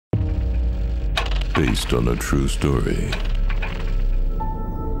based on a true story.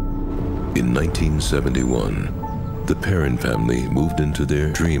 In 1971, the Perrin family moved into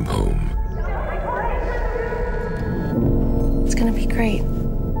their dream home. It's gonna be great.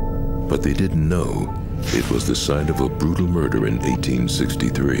 But they didn't know it was the site of a brutal murder in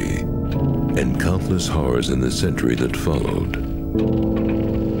 1863 and countless horrors in the century that followed.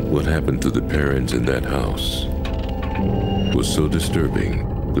 What happened to the parents in that house was so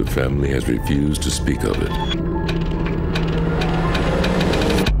disturbing, the family has refused to speak of it.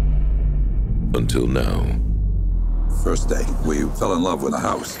 Until now. First day, we fell in love with the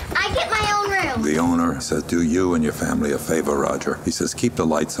house. I get my own room. The owner says, do you and your family a favor, Roger. He says, keep the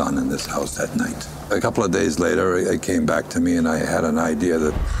lights on in this house at night. A couple of days later, it came back to me and I had an idea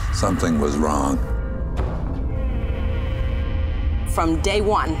that something was wrong. From day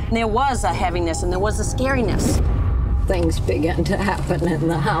one, there was a heaviness and there was a scariness. Things began to happen in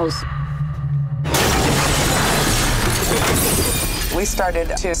the house. We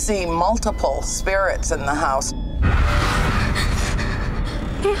started to see multiple spirits in the house.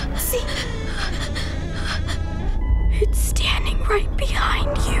 Nancy, it's standing right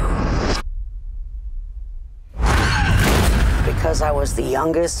behind you. Because I was the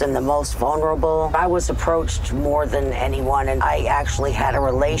youngest and the most vulnerable, I was approached more than anyone, and I actually had a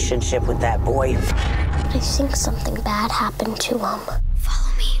relationship with that boy. I think something bad happened to him.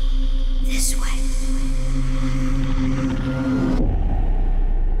 Follow me this way.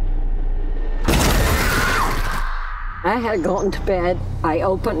 I had gone to bed. I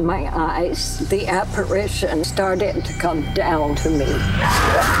opened my eyes. The apparition started to come down to me. Look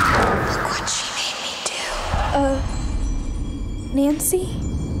what she made me do. Nancy?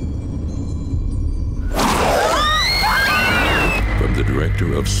 From the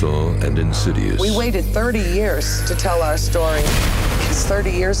director of Saw and Insidious. We waited 30 years to tell our story. Because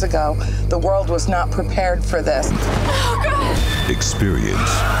 30 years ago, the world was not prepared for this. Oh, God!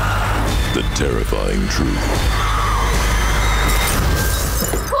 Experience the terrifying truth.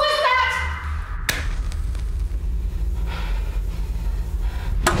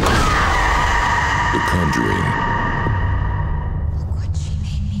 Conjuring.